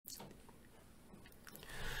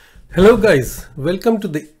Hello guys, welcome to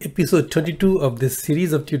the episode 22 of this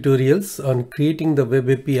series of tutorials on creating the web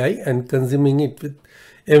API and consuming it with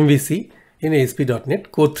MVC in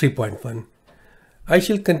ASP.NET Core 3.1. I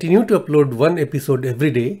shall continue to upload one episode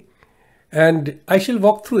every day, and I shall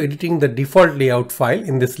walk through editing the default layout file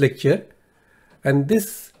in this lecture. And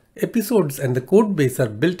these episodes and the code base are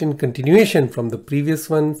built in continuation from the previous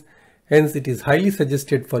ones. Hence it is highly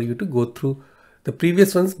suggested for you to go through the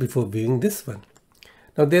previous ones before viewing this one.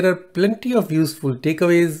 Now there are plenty of useful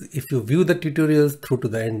takeaways if you view the tutorials through to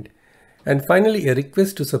the end. And finally, a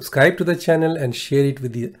request to subscribe to the channel and share it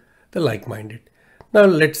with the like-minded. Now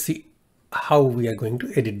let's see how we are going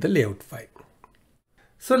to edit the layout file.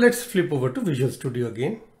 So let's flip over to Visual Studio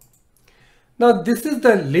again. Now this is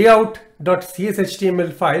the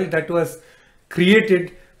layout.cshtml file that was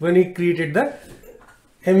created when we created the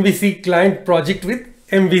MVC client project with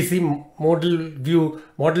MVC model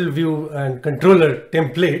view and controller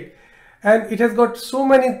template, and it has got so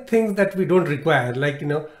many things that we don't require, like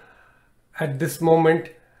at this moment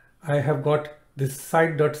I have got this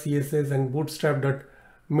site.css and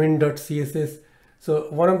bootstrap.min.css. so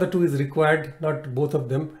one of the two is required, not both of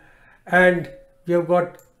them, and we have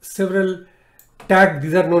got several tags.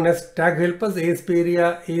 These are known as tag helpers: ASP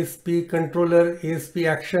area, ASP controller, ASP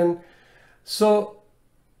action.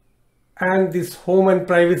 And these home and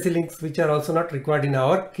privacy links, which are also not required in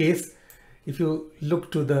our case. If you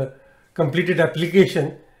look to the completed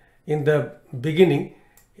application in the beginning,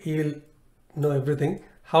 you'll know everything,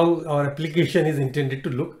 how our application is intended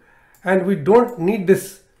to look. And we don't need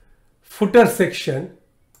this footer section.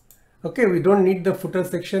 Okay, we don't need the footer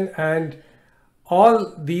section, and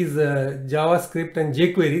all these JavaScript and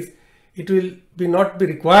jQueries, it will not be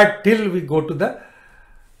required till we go to the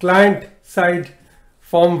client side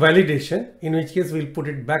form validation, in which case we'll put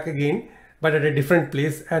it back again, but at a different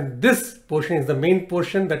place. And this portion is the main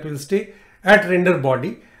portion that will stay at render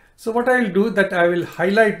body. So what I will do, that I will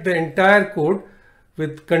highlight the entire code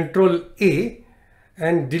with Control A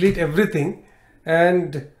and delete everything,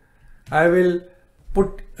 and I will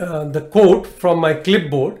put the code from my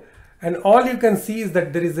clipboard, and all you can see is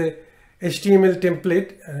that there is a HTML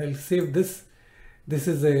template. I'll save this. This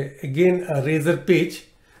is again a Razor page,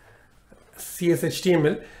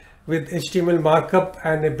 CSHTML with HTML markup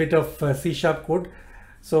and a bit of C# code.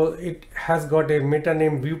 So it has got a meta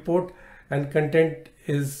name viewport, and content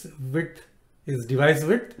is device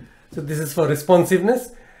width. So this is for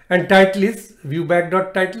responsiveness, and title is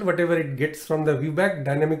viewback.title, whatever it gets from the viewback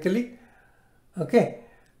dynamically. Okay,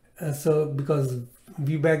 so because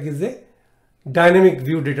viewback is a dynamic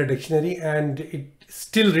view data dictionary, and it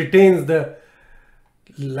still retains the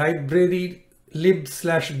library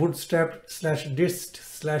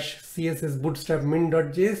lib/bootstrap/dist/css bootstrap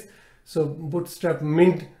min.js. So bootstrap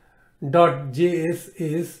min.js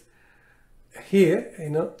is here,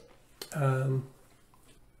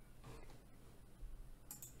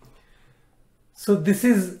 so this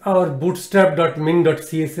is our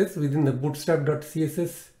bootstrap.min.css within the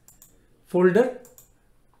bootstrap.css folder.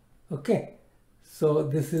 Okay, so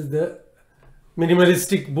this is the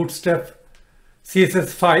minimalistic bootstrap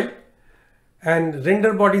CSS file. And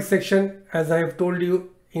render body section, as I have told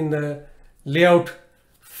you in the layout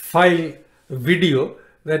file video,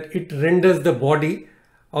 that it renders the body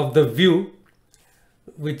of the view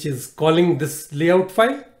which is calling this layout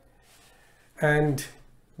file. And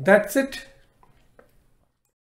that's it.